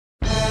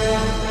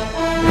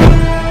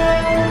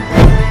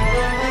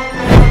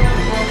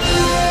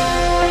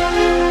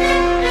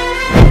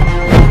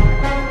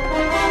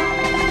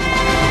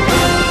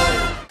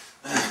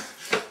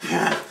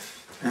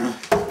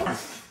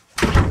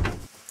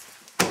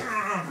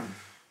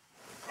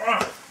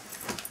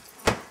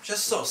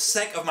Just so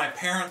sick of my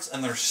parents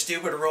and their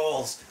stupid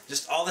rules.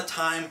 Just all the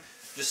time,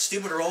 just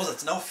stupid rules.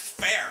 It's no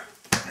fair.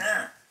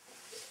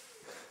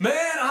 Man,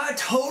 I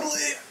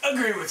totally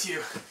agree with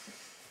you.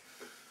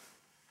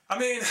 I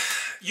mean,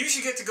 you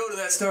should get to go to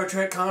that Star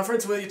Trek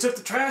conference whether you took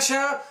the trash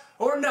out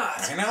or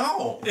not. I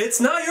know. It's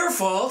not your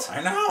fault.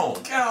 I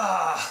know.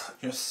 Ah.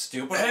 Just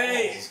stupid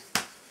Hey, rules.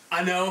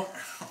 I know.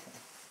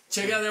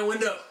 Check out that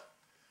window.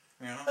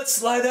 Yeah. Let's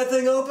slide that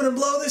thing open and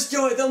blow this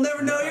joint. They'll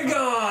never know you're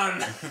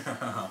gone.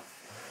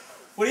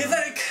 What do you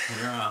think?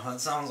 Yeah, that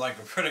sounds like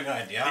a pretty good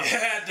idea.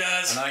 Yeah, it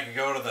does. And I could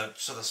go to the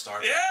Star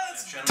Trek. Yeah,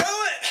 let's do it.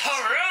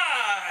 All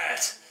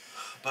right.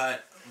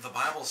 But the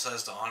Bible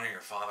says to honor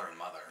your father and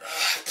mother.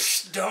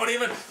 Don't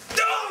even.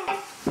 Don't.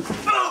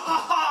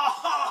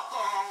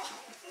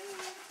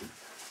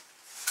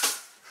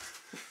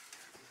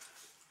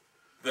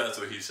 That's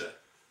what he said.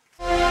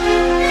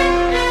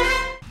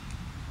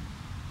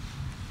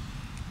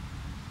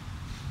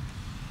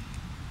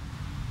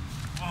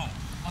 Whoa,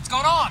 what's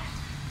going on?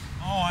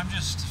 Oh, I'm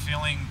just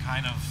feeling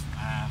kind of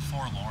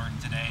forlorn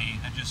today.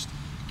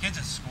 Kids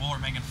at school are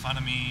making fun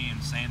of me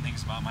and saying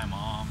things about my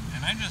mom,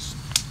 and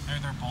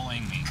they're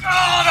bullying me.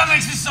 Oh, that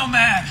makes me so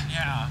mad.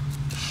 Yeah.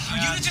 Are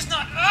you just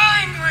not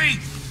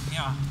angry?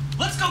 Yeah.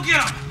 Let's go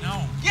get him.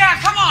 No. Yeah,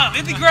 come on.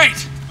 It'd be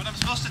great. But I'm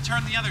supposed to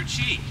turn the other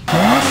cheek.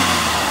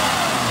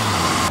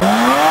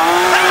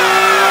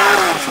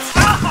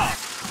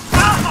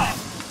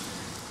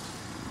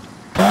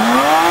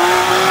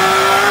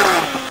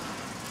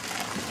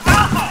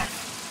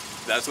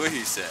 That's what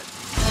he said.